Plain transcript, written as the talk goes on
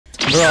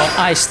Bro,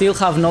 I still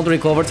have not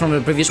recovered from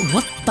the previous...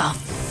 What the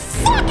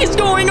fuck is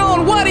going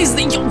on? What is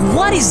this?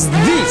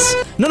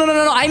 No.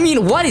 I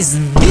mean, what is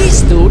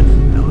this, dude?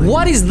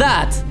 What is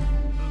that?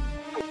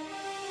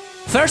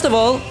 First of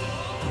all,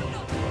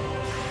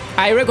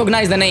 I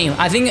recognize the name.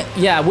 I think,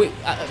 yeah, we...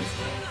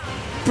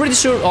 pretty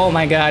sure... Oh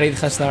my god, it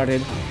has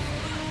started.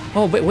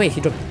 Oh, wait, he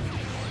dropped...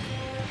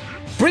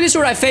 Pretty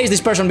sure I faced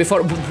this person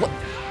before. What?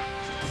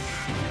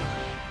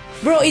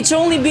 Bro, it's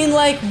only been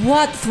like,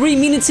 what, 3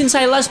 minutes since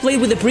I last played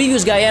with the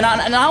previous guy, and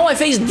now I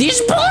face this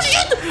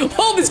bullshit?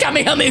 Oh, this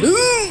coming at me.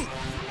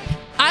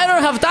 I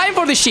don't have time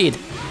for this shit.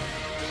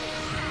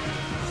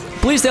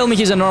 Please tell me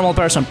he's a normal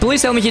person.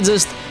 Please tell me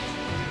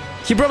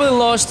he probably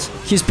lost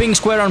his pink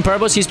square on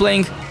purpose. He's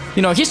playing,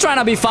 you know, he's trying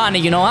to be funny,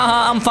 you know.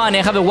 I'm funny,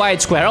 I have a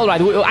white square. Alright,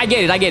 I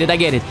get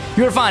it.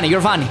 You're funny.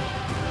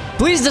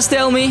 Please just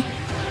tell me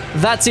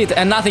that's it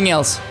and nothing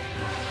else.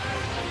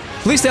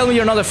 Please tell me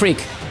you're not a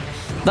freak.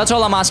 That's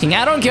all I'm asking.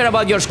 I don't care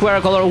about your square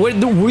color. We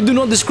do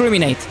not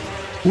discriminate.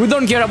 We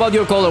don't care about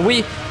your color.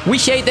 We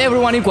hate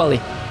everyone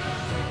equally.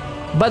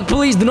 But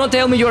please do not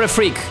tell me you're a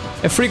freak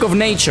of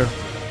nature.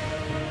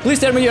 Please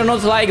tell me you're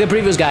not like the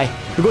previous guy,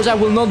 because I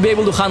will not be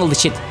able to handle the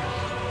shit.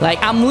 Like,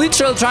 I'm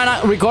literally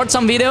trying to record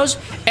some videos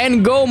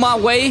and go my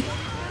way,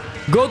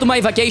 go to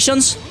my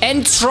vacations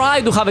and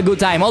try to have a good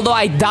time. Although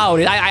I doubt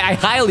it. I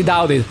highly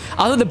doubt it.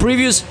 After the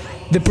previous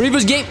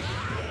game.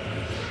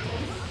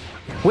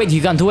 Wait,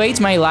 you can't wait,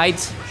 my light.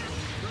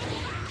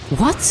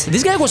 What?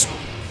 This guy was...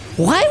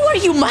 Why were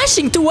you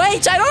mashing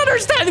 2H? I don't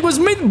understand. It was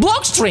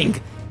mid-block string.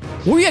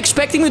 Were you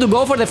expecting me to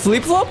go for the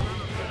flip-flop?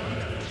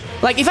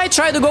 Like, if I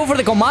tried to go for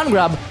the command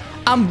grab,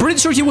 I'm pretty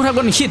sure he would have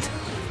gotten hit.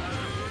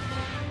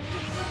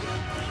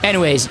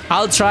 Anyways,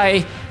 I'll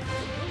try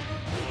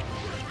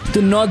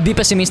to not be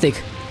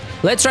pessimistic.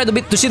 Let's try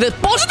to see the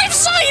positive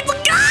side.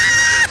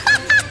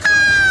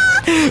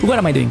 What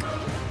am I doing?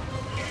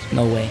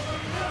 No way.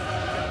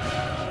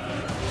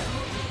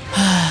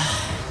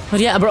 But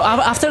yeah, bro,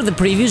 after the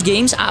previous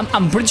games,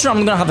 I'm pretty sure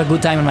I'm gonna have a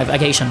good time on my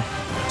vacation.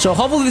 So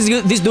hopefully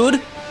this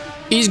dude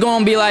is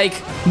gonna be like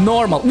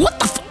normal. What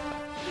the fuck?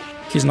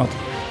 He's not.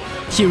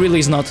 He really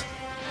is not.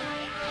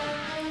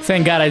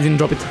 Thank God I didn't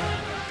drop it.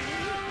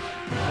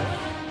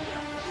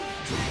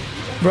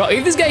 Bro,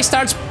 if this guy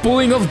starts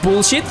pulling off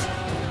bullshit,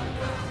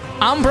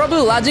 I'm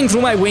probably lodging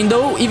through my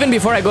window even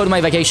before I go to my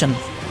vacation.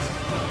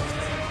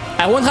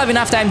 I won't have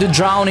enough time to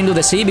drown into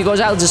the sea because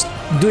I'll just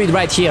do it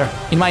right here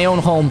in my own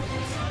home.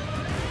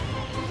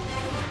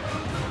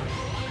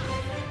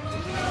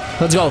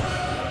 Let's go.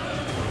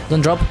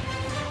 Don't drop.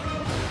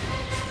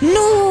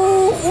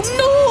 No!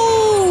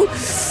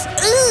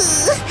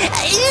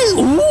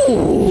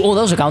 Ooh. Oh,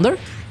 that was a counter?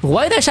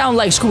 Why did I sound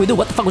like Scooby-Doo?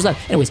 What the fuck was that?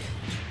 Anyways.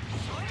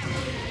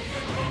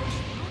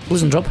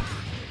 Please don't drop.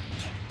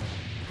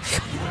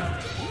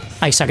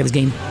 I suck at this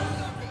game.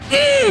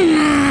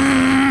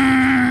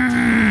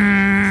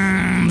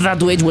 That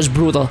 2H was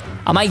brutal.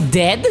 Am I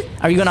dead?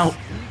 Are you gonna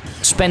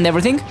spend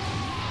everything?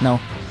 No.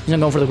 He's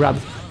gonna go for the grab.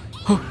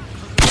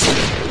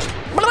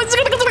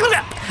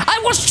 I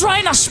was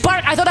trying to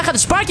spark. I thought I had a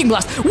sparking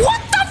blast.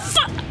 What the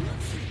fuck?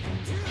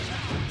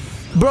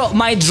 Bro,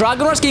 my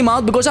Dragon Rush came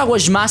out because I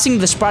was mashing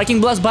the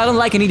sparking blast button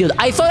like an idiot.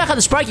 I thought I had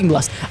a sparking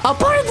blast.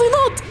 Apparently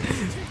not.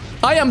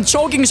 I am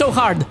choking so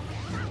hard.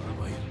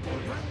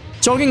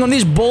 Choking on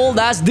this bold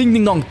ass ding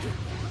ding dong.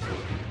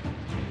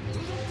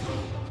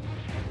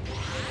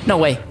 No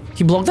way.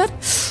 He blocked that?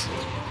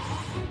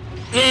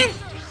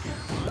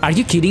 Are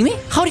you kidding me?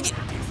 How did you...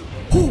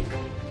 Oh.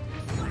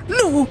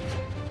 No.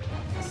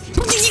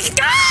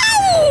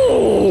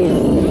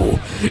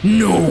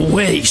 No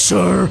way,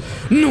 sir.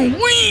 No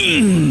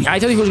way. I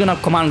thought he was gonna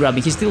command grab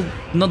me. He's still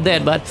not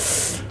dead, but...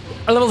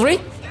 Level 3?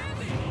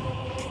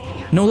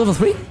 No level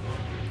 3?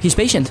 He's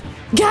patient.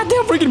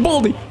 Goddamn freaking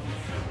baldy.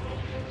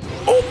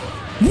 Oh,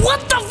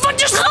 what the fuck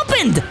just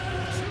happened?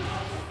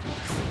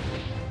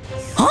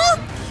 Huh?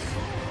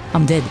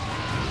 I'm dead.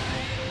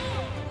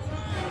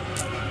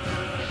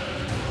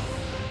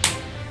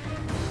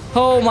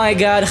 Oh my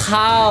god,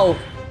 how?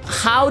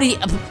 How did he...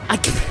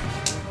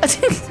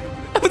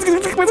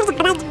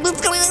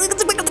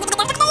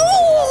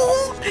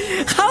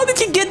 How did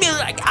he get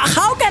there?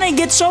 How can I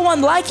get so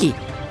unlucky?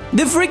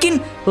 The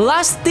freaking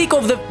last tick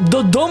of the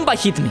Domba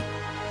hit me.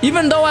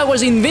 Even though I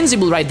was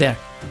invincible right there.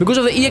 Because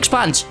of the EX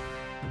punch.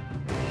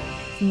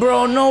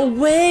 Bro, no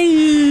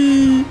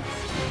way.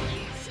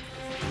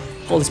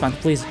 Hold this man,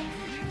 please.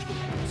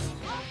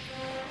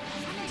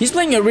 He's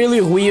playing a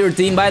really weird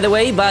team, by the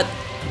way, but...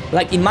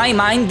 Like, in my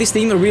mind, this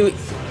team really...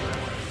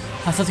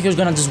 I thought he was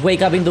gonna just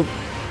wake up into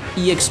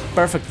EX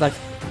perfect, like...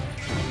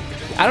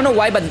 I don't know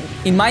why, but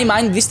in my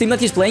mind, this team that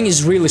he's playing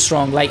is really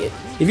strong. Like,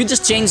 if you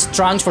just change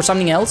Trunks for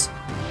something else...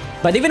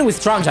 But even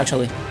with Trunks,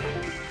 actually,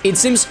 it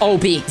seems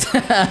OP.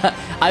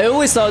 I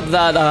always thought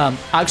that,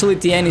 actually,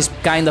 Tien is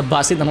kinda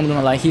busted, I'm not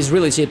gonna lie. He's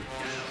really cheap.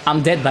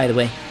 I'm dead, by the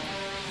way.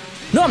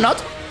 No, I'm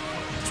not!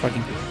 It's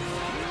working.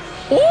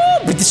 Oh,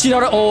 beat the shit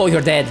out of... Oh,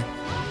 you're dead.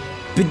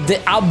 Beat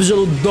the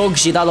absolute dog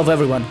shit out of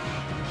everyone.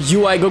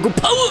 UI Goku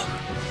power!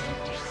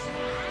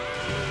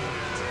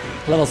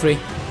 Level 3.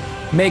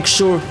 Make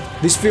sure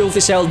this filthy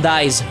cell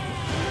dies.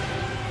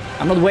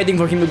 I'm not waiting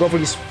for him to go for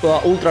this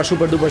ultra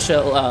super duper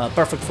cell,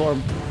 perfect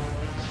form.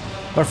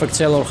 Perfect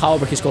cell, or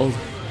however he's called.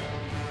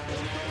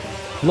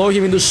 Blow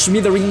him into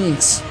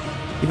smithereens.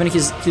 Even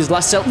his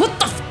last cell. What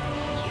the f—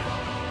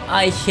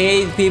 I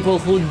hate people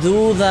who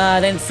do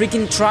that, and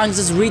freaking Trunks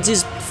just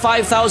reaches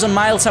 5,000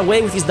 miles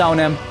away with his down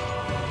M.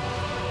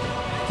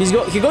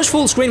 He goes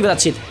full screen with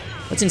that shit.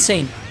 That's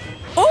insane.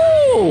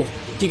 Oh!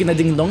 Kicking the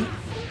ding dong.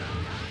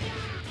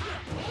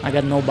 I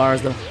got no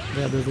bars though.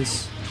 Gotta do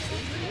this.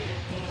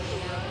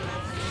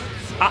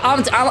 I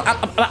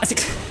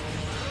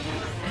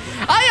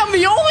am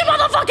the only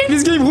motherfucker in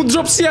this game who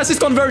drops C assist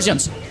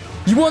conversions.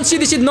 You won't see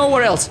this shit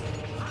nowhere else.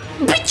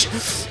 Bitch!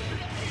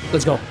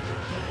 Let's go.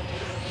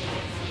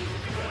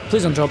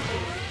 Please don't drop.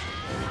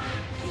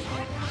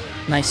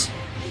 Nice.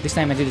 This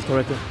time I did it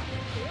correctly.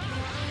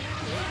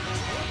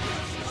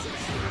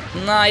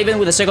 Nah, even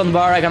with the second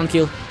bar I can't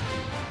kill.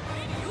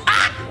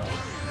 Ah!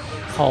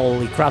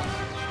 Holy crap.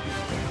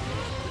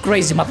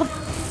 Crazy motherfucker!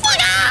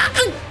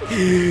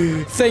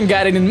 Thank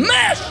God I didn't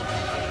mash!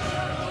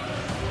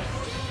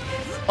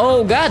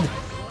 Oh God!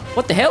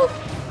 What the hell?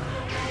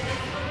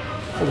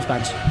 Hold the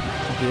spans.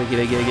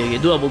 Okay.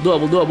 Double.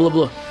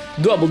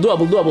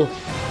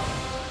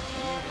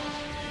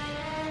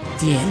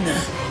 Tien.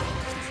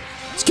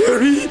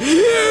 Scary!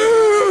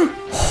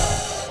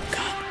 Oh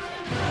God.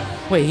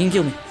 Wait, he can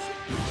kill me.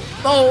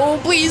 Oh,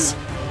 please!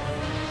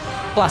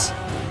 Plus.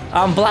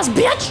 Plus,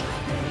 bitch!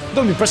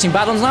 Don't be pressing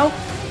buttons now.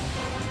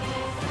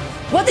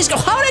 What is—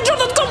 how did I drop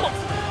that combo?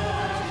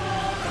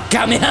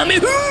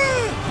 Kamehameha!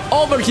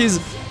 Over his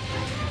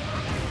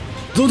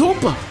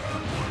Dodonpa!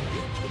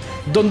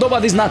 Dondoba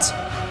these nuts.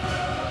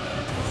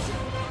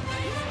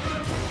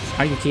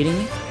 Are you kidding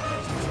me?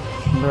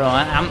 Bro,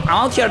 I'm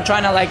out here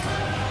trying to like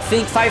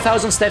think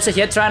 5,000 steps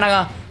ahead, trying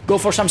to go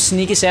for some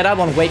sneaky setup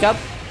on wake up.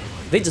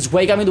 They just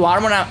wake up into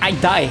armor and I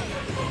die.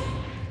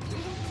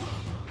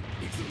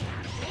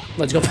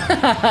 Let's go.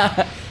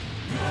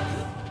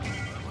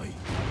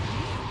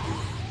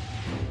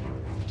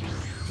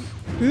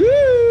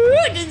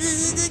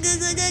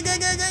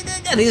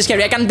 This is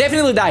scary. I can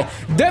definitely die.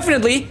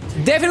 Definitely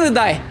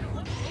die.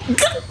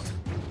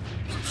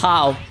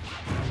 How?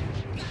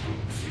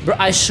 Bro,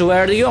 I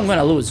swear to you, I'm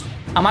gonna lose.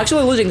 I'm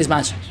actually losing this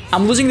match.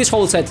 I'm losing this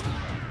whole set.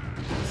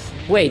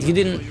 Wait, you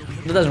didn't—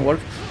 that doesn't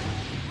work.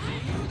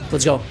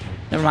 Let's go.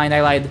 Never mind,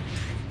 I lied.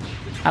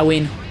 I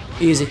win.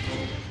 Easy.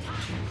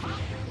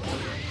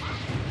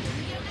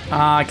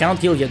 I cannot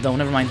kill yet though,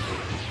 never mind.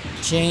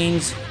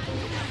 Chains.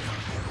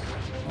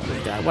 Oh my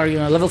God, where are you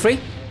on level 3?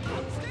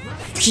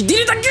 He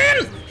did it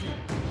again!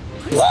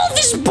 Hold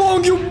this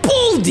bong, you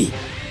baldy!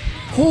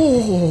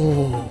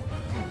 Oh,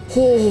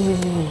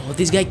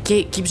 this guy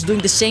keeps doing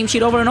the same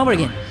shit over and over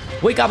again.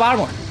 Wake up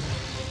armor.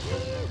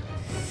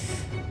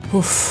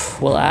 Oof.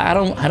 Well, I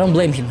don't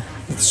blame him.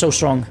 It's so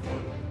strong.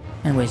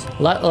 Anyways,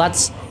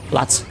 last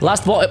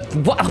ball.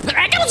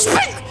 I cannot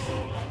speak.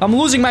 I'm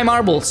losing my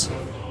marbles.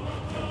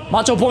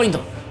 Macho point.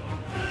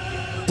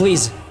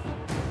 Please.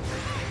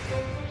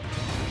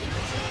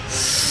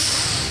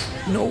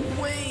 No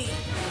way.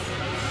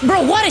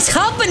 Bro, what is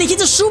happening? He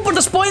just super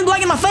the point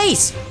blank in my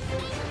face.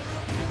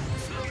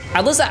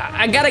 At least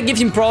I gotta give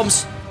him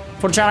props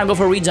for trying to go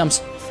for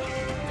re-jumps.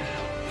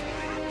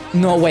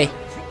 No way.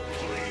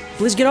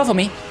 Please get off of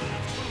me.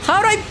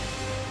 How do I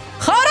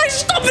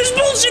stop this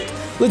bullshit?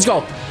 Let's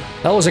go.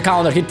 That was a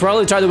counter. He'd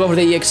probably try to go for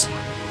the EX.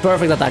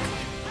 Perfect attack.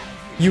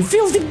 You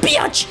filthy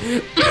bitch!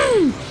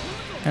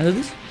 Can I do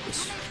this?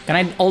 Can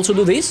I also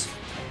do this?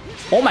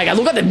 Oh my God,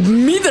 look at the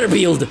meter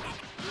build.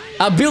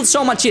 I built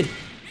so much shit.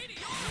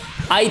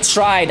 I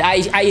tried.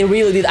 I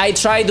really did. I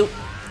tried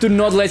to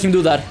not let him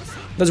do that.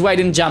 That's why I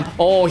didn't jump.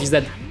 Oh, he's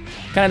dead.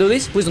 Can I do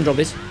this? Please don't drop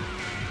this.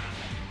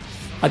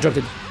 I dropped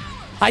it.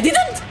 I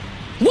didn't!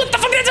 What the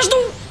fuck did I just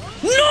do?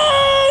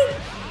 No!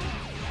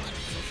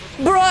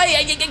 Bro,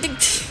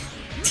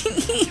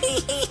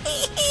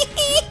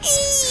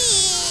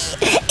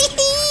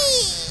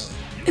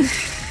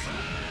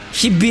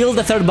 He built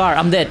the third bar.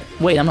 I'm dead.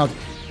 Wait, I'm not.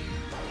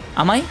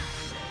 Am I?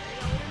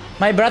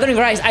 My brother in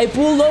Christ, I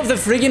pulled off the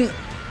freaking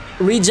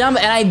re-jump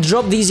and I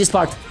dropped the easiest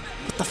part.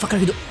 What the fuck are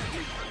you doing?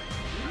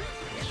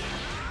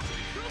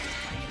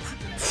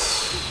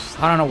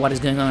 I don't know what is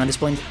going on at this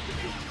point.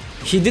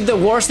 He did the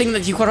worst thing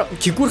that he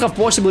could have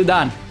possibly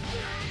done.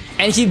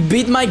 And he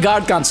beat my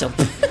guard cancel.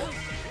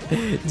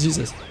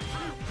 Jesus.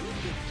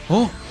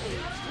 Oh.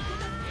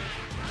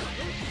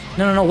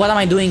 No, what am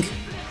I doing?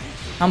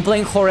 I'm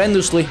playing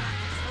horrendously.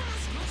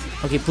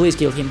 Okay, please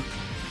kill him.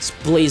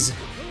 Please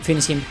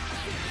finish him.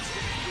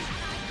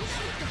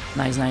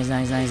 Nice.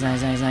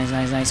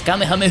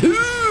 Kamehameha!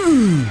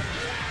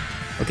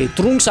 Okay,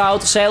 Trunks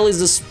out. Cell is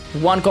just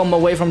one combo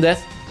away from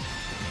death.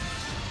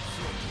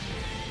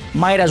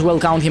 Might as well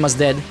count him as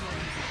dead.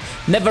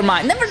 Never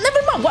mind. Never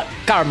mind. What?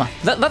 Karma.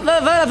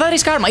 That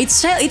is karma. It's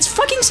Cell. It's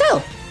fucking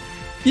Cell.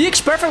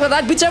 EX perfect with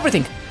that beats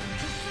everything.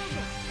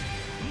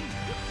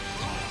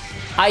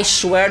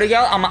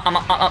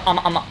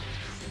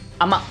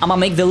 I'ma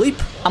make the leap.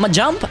 I'ma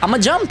jump. I'ma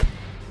jump.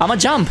 I'ma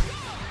jump.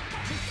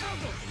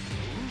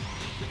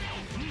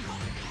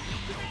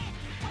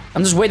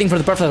 I'm just waiting for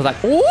the perfect attack.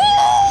 Oh,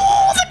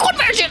 the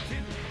conversion!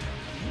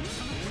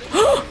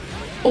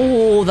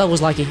 Oh, that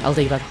was lucky. I'll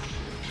take that.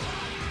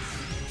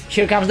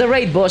 Here comes the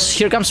raid boss.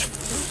 Here comes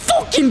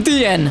fucking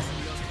Tien.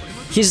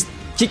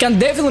 He can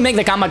definitely make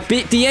the comeback.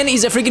 Tien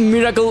is a freaking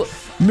miracle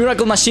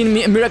machine,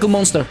 miracle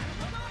monster.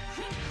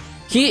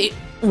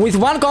 With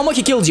one combo,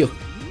 he kills you.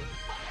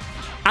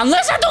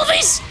 Unless I do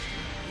this!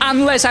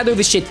 Unless I do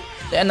this shit.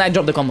 And I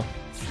drop the combo.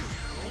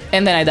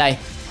 And then I die.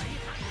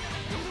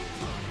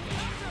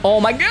 Oh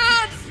my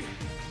god!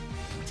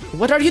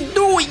 What are you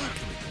doing?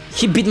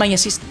 He beat my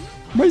assist.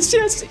 My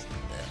assist.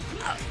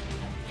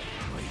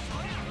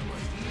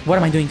 What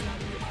am I doing?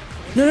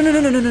 No.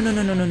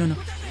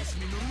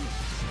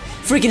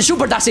 Freaking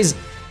super dashes.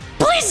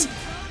 Please!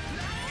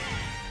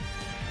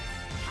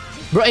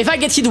 Bro, if I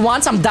get hit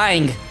once, I'm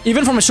dying.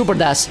 Even from a super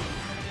dash.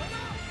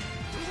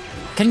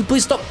 Can you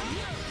please stop?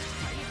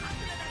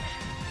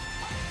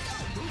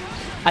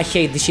 I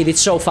hate this shit.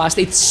 It's so fast.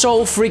 It's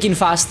so freaking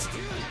fast.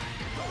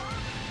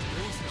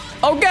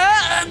 Oh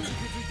god!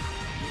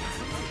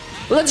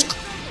 Let's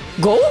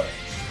go.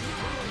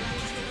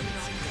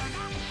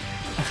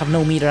 I have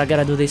no meter. I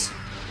gotta do this.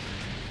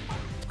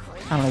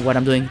 I don't know what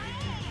I'm doing.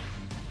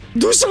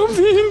 Do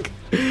something!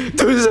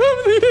 Do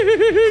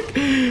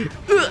something!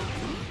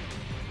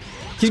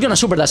 He's gonna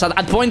super dash.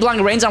 At point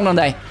blank range, I'm gonna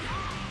die.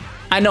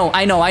 I know.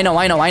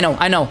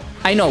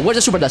 Where's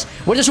the super dash?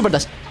 Where's the super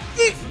dash?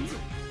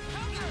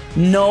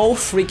 No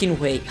freaking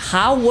way.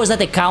 How was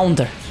that a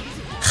counter?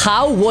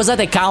 How was that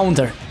a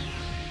counter?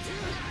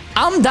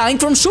 I'm dying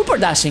from super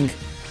dashing.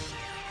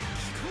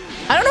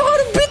 I don't know how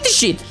to beat this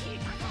shit.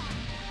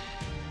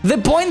 The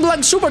point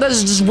blank super dash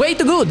is just way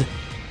too good.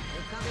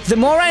 The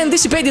more I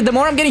anticipate it, the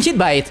more I'm getting hit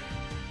by it.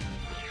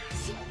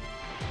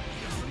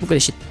 Look at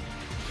this shit.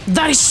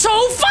 That is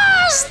so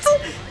fast!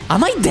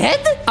 Am I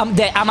dead? I'm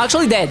dead. I'm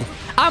actually dead.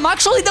 I'm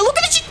actually dead. Look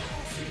at this shit!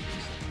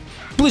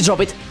 Please drop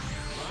it.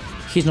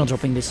 He's not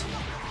dropping this.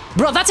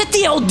 Bro, that's a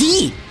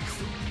TOD!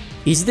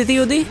 Is it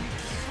a TOD?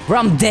 Bro,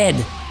 I'm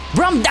dead.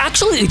 Bro,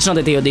 actually, it's not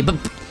a TOD, but...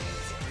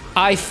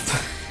 I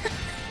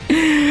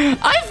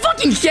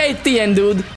fucking hate Tien, dude.